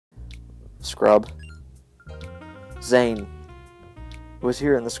scrub. Zane. It was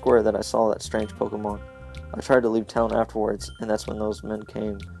here in the square that I saw that strange Pokemon. I tried to leave town afterwards, and that's when those men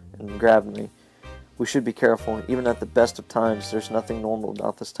came and grabbed me. We should be careful. Even at the best of times, there's nothing normal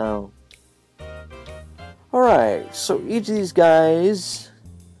about this town. Alright, so each of these guys,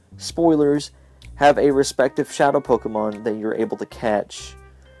 spoilers, have a respective shadow Pokemon that you're able to catch.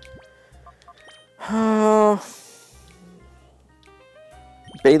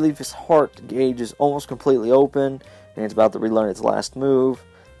 Bayleaf's heart gauge is almost completely open, and it's about to relearn its last move.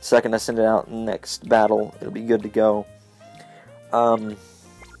 The second I send it out in the next battle, it'll be good to go.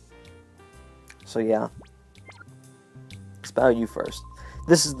 So yeah. Let's battle you first.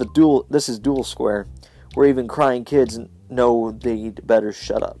 This is Duel Square, where even crying kids know they'd better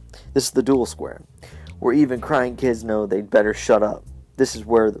shut up. This is the Duel Square, where even crying kids know they'd better shut up. This is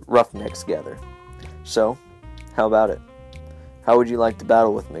where the roughnecks gather. So, how about it? How would you like to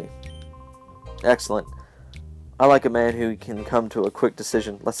battle with me? Excellent. I like a man who can come to a quick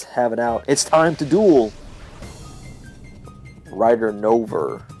decision. Let's have it out. It's time to duel! Rider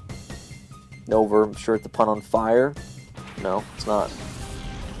Nover. Nover, I'm sure it's a pun on fire. No, it's not.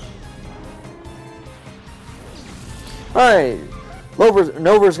 Alright.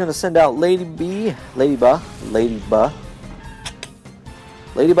 Nover's gonna send out Ladybug, and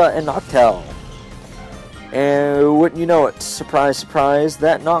Noctowl. And wouldn't you know it, surprise, surprise,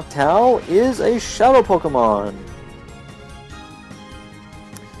 that Noctowl is a shadow Pokemon.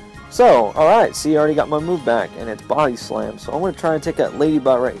 So, alright, see, I already got my move back, and it's Body Slam. So I'm going to try and take that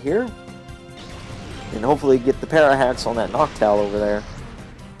Ladybug right here, and hopefully get the Parahats on that Noctowl over there.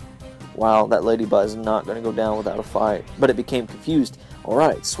 Wow, that Ladybug is not going to go down without a fight, but it became confused.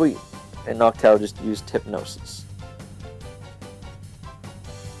 Alright, sweet. And Noctowl just used Hypnosis.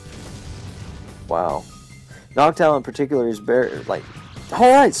 Wow. Noctowl in particular is very, like...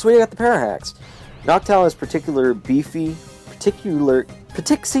 Alright, sweet, I got the Parahats. Noctowl is particularly beefy, particularly,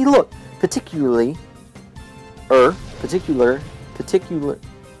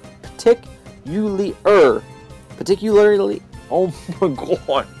 oh my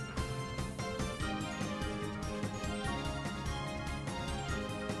god.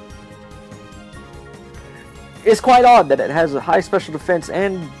 It's quite odd that it has a high special defense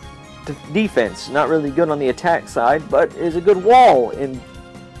and defense. Not really good on the attack side, but is a good wall in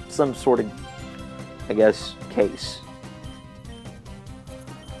some sort of, I guess, case.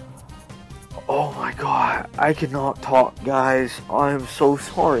 Oh my god, I cannot talk, guys. I'm so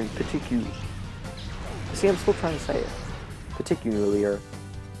sorry. Particularly. See, I'm still trying to say it. Particularly, or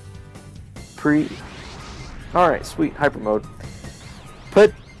Alright, sweet, hyper mode.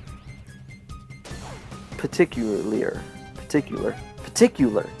 Particular.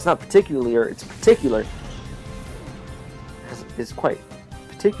 It's not particular, it's particular. It's quite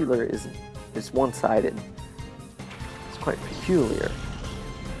particular. Is one-sided. It's quite peculiar.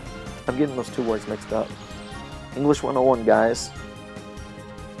 I'm getting those two words mixed up. English 101, guys.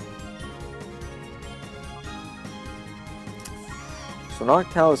 So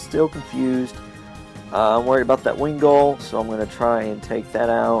Noctowl is still confused. I'm worried about that Wingull, so I'm going to try and take that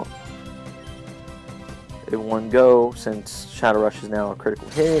out in one go, since Shadow Rush is now a critical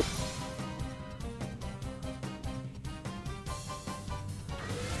hit.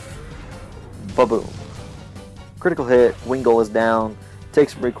 Ba-boom. Critical hit, Wingull is down,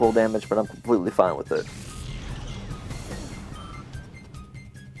 takes some recoil damage, but I'm completely fine with it.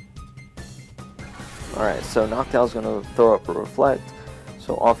 Alright, so Noctowl's going to throw up a Reflect,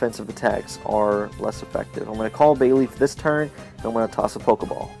 so offensive attacks are less effective. I'm going to call Bayleaf this turn, and I'm going to toss a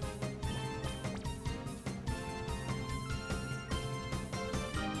Pokeball.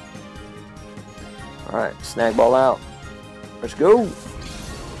 Alright, Snag Ball out. Let's go!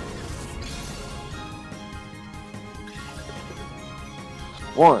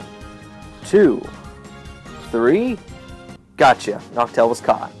 One, two, three. Gotcha. Noctowl was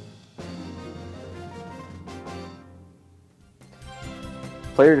caught.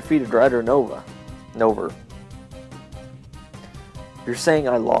 Player defeated Rider Nover. You're saying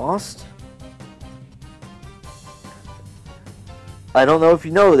I lost? I don't know if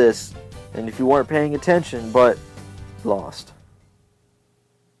you know this, and if you weren't paying attention, but lost.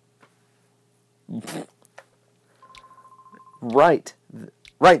 Right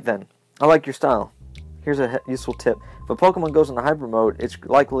then. I like your style. Here's a useful tip. If a Pokemon goes into hyper mode, its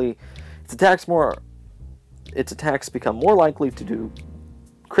attacks become more likely to do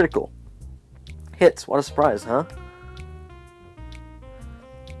critical hits. What a surprise, huh?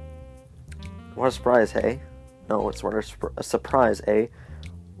 What a surprise, hey? No, it's what a surprise, eh?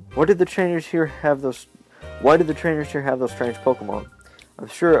 Why did the trainers here have those strange Pokemon? I'm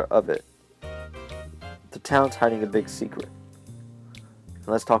sure of it. The town's hiding a big secret.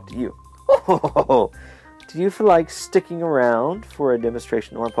 Let's talk to you. Oh, do you feel like sticking around for a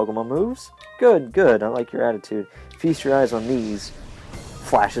demonstration of my Pokemon moves? Good, good. I like your attitude. Feast your eyes on these.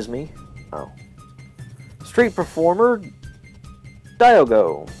 Flashes me. Oh. Street performer,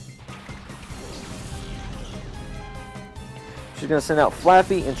 Diogo. She's going to send out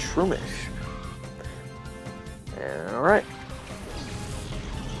Flaffy and Shroomish. Alright.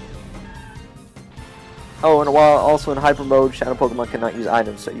 Oh, and while also in Hyper Mode, Shadow Pokemon cannot use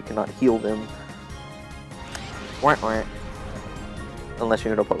items, so you cannot heal them. Unless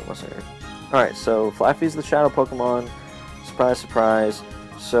you're in a Pokemon Center. Alright, so Flaffy's the Shadow Pokemon. Surprise, surprise.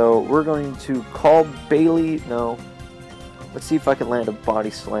 So we're going to call Bailey. No. Let's see if I can land a Body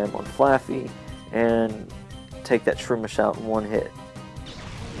Slam on Flaffy and take that Shroomish out in one hit.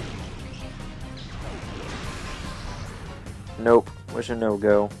 Nope. Was a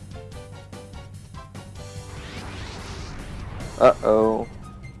no-go. Uh-oh.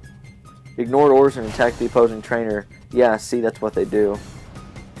 Ignored orders and attacked the opposing trainer. Yeah, see, that's what they do.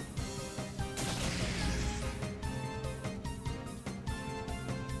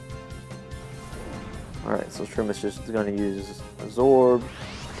 Alright, so Shroomish is going to use Absorb,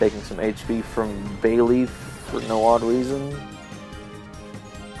 taking some HP from Bailey for no odd reason.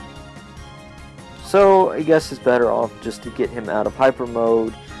 So, I guess it's better off just to get him out of Hyper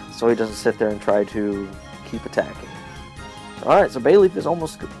Mode so he doesn't sit there and try to keep attacking. Alright, so Bayleaf is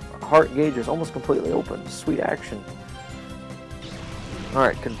almost... Heart gauge is almost completely open. Sweet action.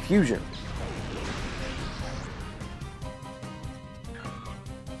 Alright, Confusion.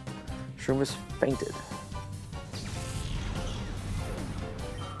 Shroomish fainted.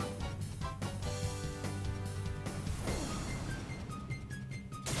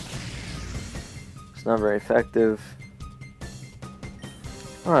 It's not very effective.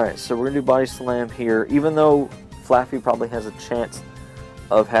 Alright, so we're going to do Body Slam here. Even though Flaffy probably has a chance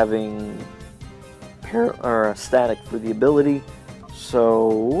of having static for the ability.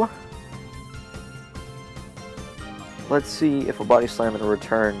 So let's see if a Body Slam in a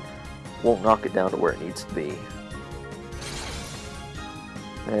return won't knock it down to where it needs to be.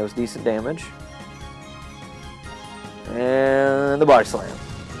 And it was decent damage. And the Body Slam.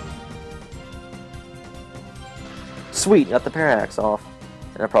 Sweet, got the Parahax off.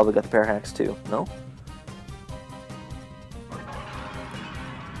 And I probably got the Parahax too. No?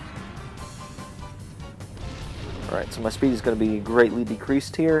 Alright, so my speed is going to be greatly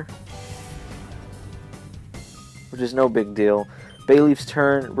decreased here. Which is no big deal. Bayleaf's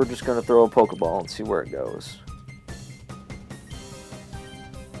turn, we're just going to throw a Pokeball and see where it goes.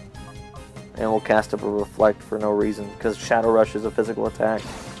 And we'll cast up a Reflect for no reason, because Shadow Rush is a physical attack.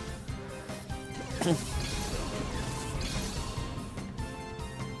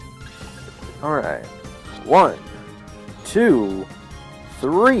 Alright. 1, 2,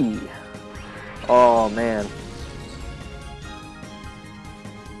 3. Oh, man.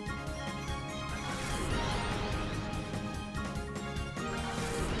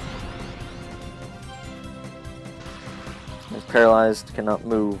 He's paralyzed, cannot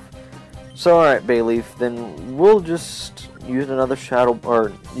move. So, alright, Bayleaf, then we'll just use another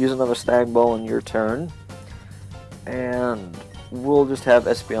use another Stag Ball in your turn. And we'll just have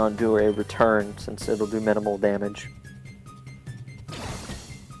Espeon do a return, since it'll do minimal damage.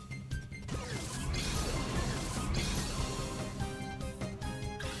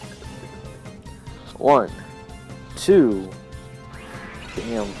 One, two,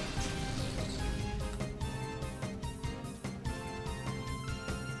 damn.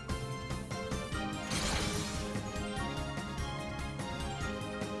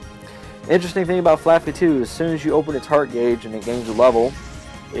 Interesting thing about Flaffy too, as soon as you open its heart gauge and it gains a level,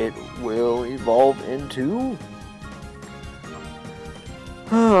 it will evolve into...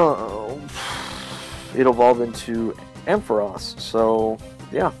 it'll evolve into Ampharos, so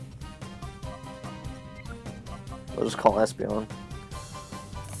yeah. We'll just call Espeon.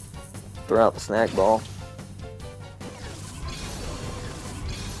 Throw out the Snack Ball.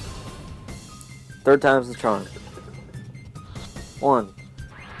 Third time's the charm. 1.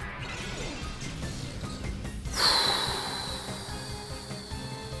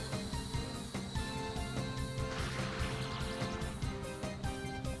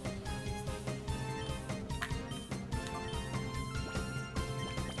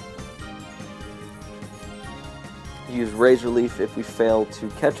 Use Razor Leaf if we fail to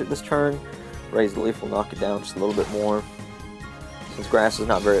catch it this turn. Razor Leaf will knock it down just a little bit more. Since Grass is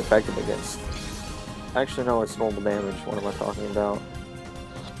not very effective against... Actually, no, it's normal damage. What am I talking about?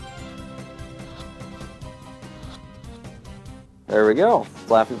 There we go.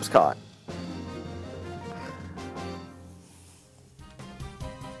 Flaffy was caught.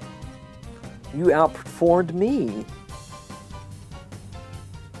 You outperformed me.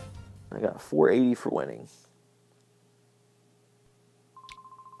 I got 480 for winning.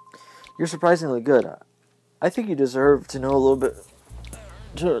 You're surprisingly good. I think you deserve to know a little bit,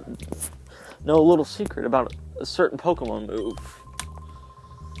 to know a little secret about a certain Pokemon move.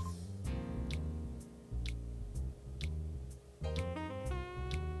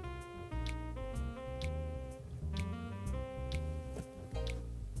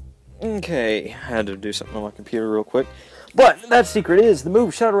 Okay, I had to do something on my computer real quick. But that secret is the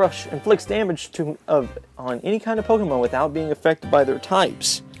move Shadow Rush inflicts damage on any kind of Pokemon without being affected by their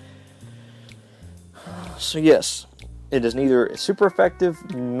types. So yes, it is neither super effective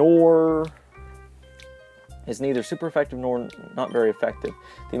nor not very effective.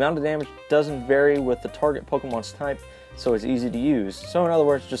 The amount of damage doesn't vary with the target Pokemon's type, so it's easy to use. So in other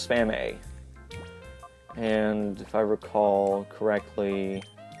words, just spam A. And if I recall correctly,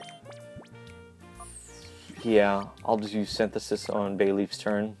 yeah, I'll just use Synthesis on Bayleaf's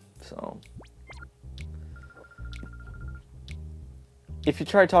turn. So, if you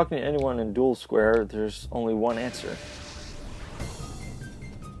try talking to anyone in Duel Square, there's only one answer.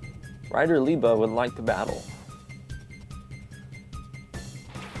 Ryder Liba would like to battle.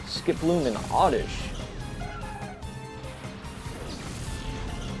 Skiploom and Oddish.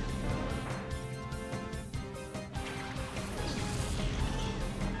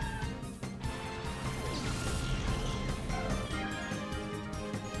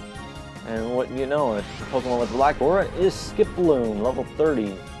 And what you know, the Pokemon with Black Aura is Skiploom, level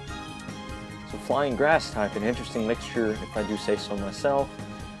 30. So flying grass type, an interesting mixture, if I do say so myself.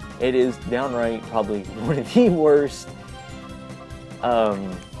 It is downright probably one of the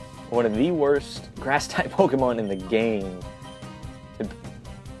worst grass type Pokemon in the game.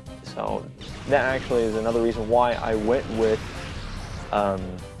 So that actually is another reason why I went with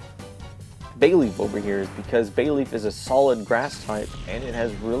Bayleaf over here, is because Bayleaf is a solid grass type and it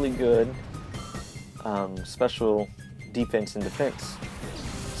has really good special defense and defense.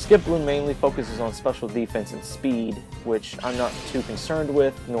 Skiploom mainly focuses on special defense and speed, which I'm not too concerned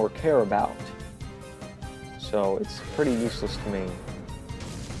with nor care about. So it's pretty useless to me.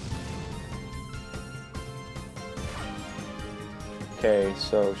 Okay,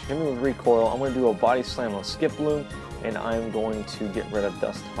 so she hit me with Recoil. I'm going to do a Body Slam on Skiploom, and I'm going to get rid of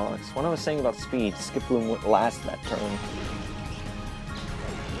Dustox. When I was saying about speed, Skiploom wouldn't last that turn.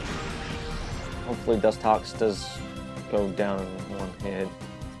 Hopefully Dustox does go down in one hit,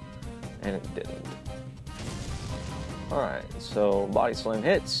 and it didn't. Alright, so Body Slam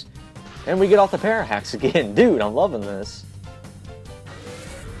hits, and we get off the Parahacks again. Dude, I'm loving this.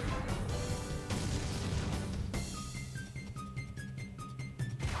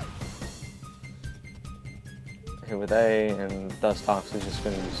 Hit with A, and Dustox is just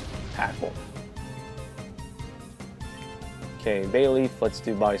going to use Tackle. Okay, Bayleaf, let's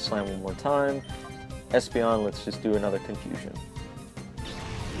do Body Slam one more time. Espeon, let's just do another Confusion.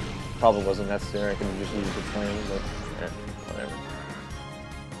 Probably wasn't necessary, I could have just used the flame, but whatever.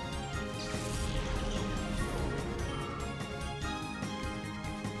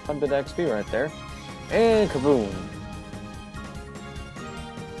 Quite a bit of XP right there. And kaboom!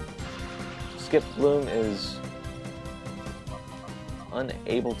 Skiploom is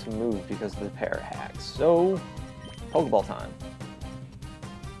unable to move because of the Parahacks. So, Pokeball time.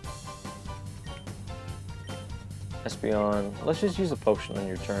 Espeon, let's just use a potion on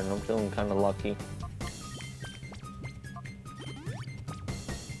your turn. I'm feeling kind of lucky.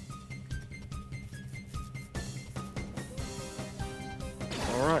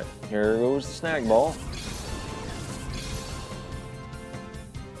 Alright, here goes the Snag Ball.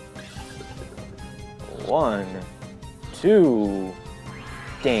 One, two,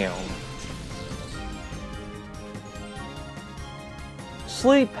 down.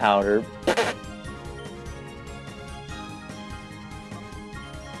 Sleep Powder.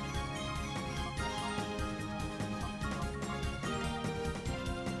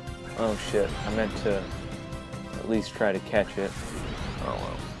 Oh shit, I meant to at least try to catch it. Oh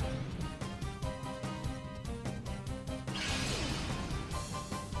well.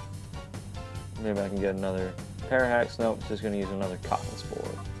 Maybe I can get another Parahacks. Nope, just gonna use another Cotton Spore.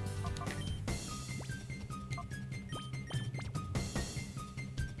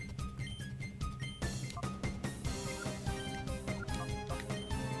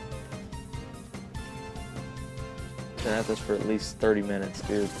 Been at this for at least 30 minutes,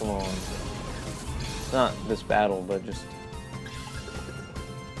 dude. Come on. Not this battle, but just...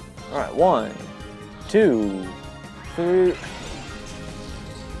 Alright, 1, 2, 3...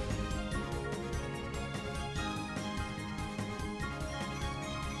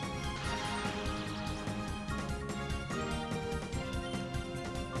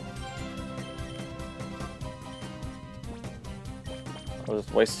 I'll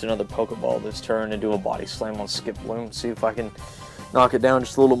just waste another Pokeball this turn and do a Body Slam on Skip Bloom. See if I can knock it down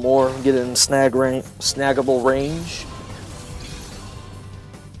just a little more and get it in snaggable range.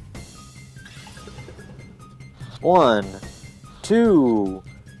 1, 2,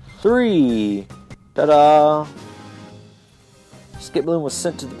 3. Ta-da! Skip Bloom was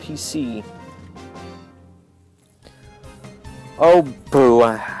sent to the PC. Oh, boo,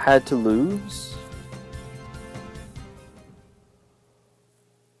 I had to lose?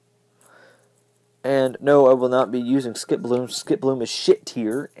 And no, I will not be using Skip Bloom. Skip Bloom is shit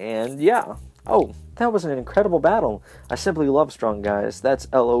tier, and yeah. Oh, that was an incredible battle. I simply love strong guys. That's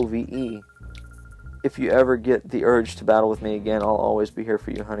LOVE. If you ever get the urge to battle with me again, I'll always be here for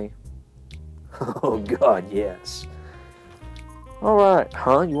you, honey. Oh, God, yes. Alright,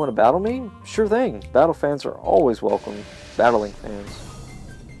 huh? You want to battle me? Sure thing. Battle fans are always welcome. Battling fans.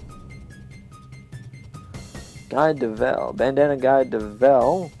 Guide to Vel. Bandana Guide to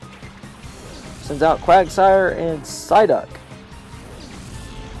Vel. Sends out Quagsire and Psyduck.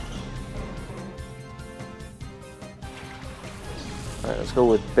 Alright, let's go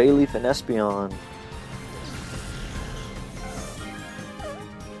with Bayleaf and Espeon.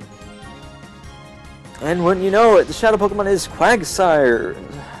 And wouldn't you know it, the Shadow Pokemon is Quagsire.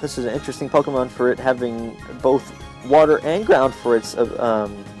 This is an interesting Pokemon for it having both water and ground for its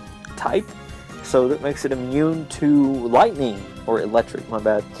type. So that makes it immune to lightning, or electric, my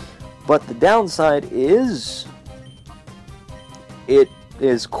bad. But the downside is it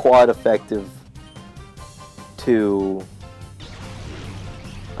is quite effective to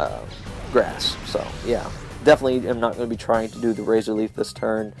grass. So yeah, definitely am not going to be trying to do the Razor Leaf this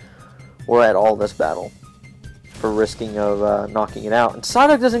turn or at all this battle for risking of knocking it out. And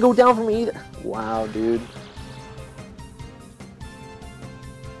Psyduck doesn't go down for me either. Wow, dude.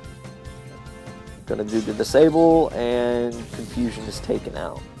 Gonna do the disable, and Confusion is taken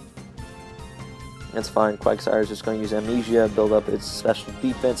out. That's fine. Quagsire is just going to use Amnesia, build up its special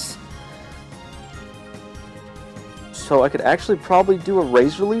defense. So I could actually probably do a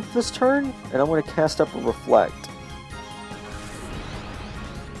Razor Leaf this turn, and I'm going to cast up a Reflect.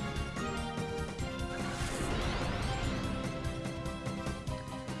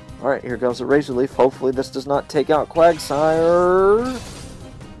 Alright, here goes the Razor Leaf. Hopefully this does not take out Quagsire.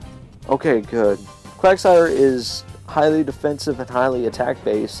 Okay, good. Quagsire is highly defensive and highly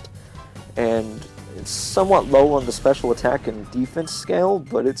attack-based, and it's somewhat low on the special attack and defense scale,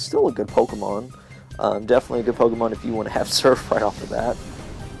 but it's still a good Pokemon. Definitely a good Pokemon if you want to have Surf right off the bat.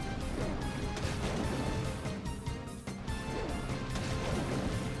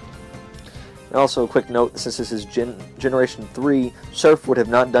 And also a quick note, since this is Generation 3, Surf would have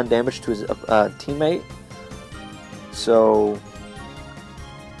not done damage to his teammate. So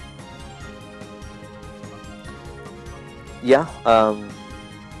yeah,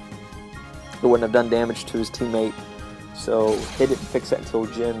 it wouldn't have done damage to his teammate. So they didn't fix that until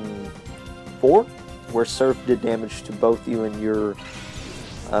Gen 4, where Surf did damage to both you and your,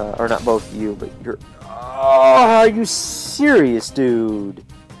 or not both you, but your. Oh, are you serious, dude?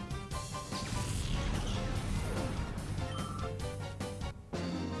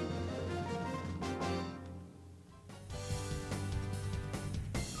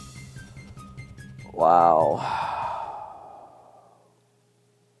 Wow.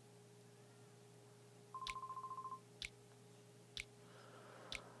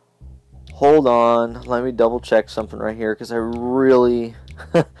 Hold on, let me double check something right here, because I really,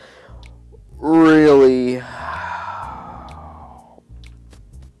 really,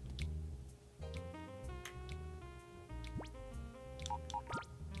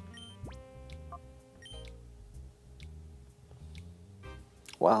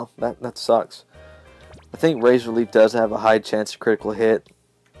 wow, that sucks. I think Razor Leaf does have a high chance of critical hit.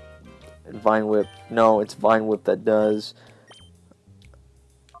 And Vine Whip, no, it's Vine Whip that does.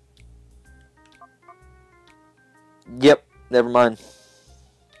 Yep, never mind.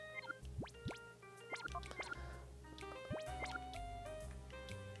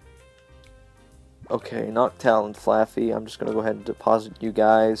 Okay, Noctowl and Flaffy. I'm just going to go ahead and deposit you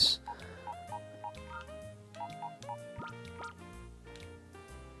guys.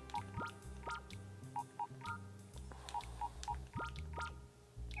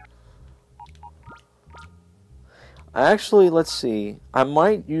 Actually, let's see. I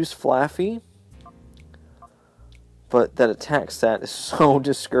might use Flaffy. But that attack stat is so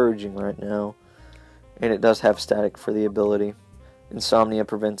discouraging right now. And it does have static for the ability. Insomnia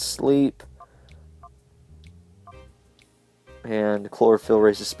prevents sleep. And Chlorophyll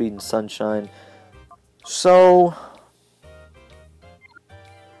raises speed and sunshine. So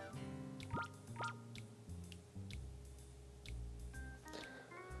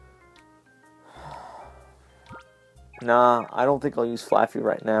Nah, I don't think I'll use Flaffy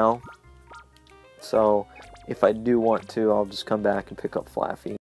right now. So, if I do want to, I'll just come back and pick up Flaffy.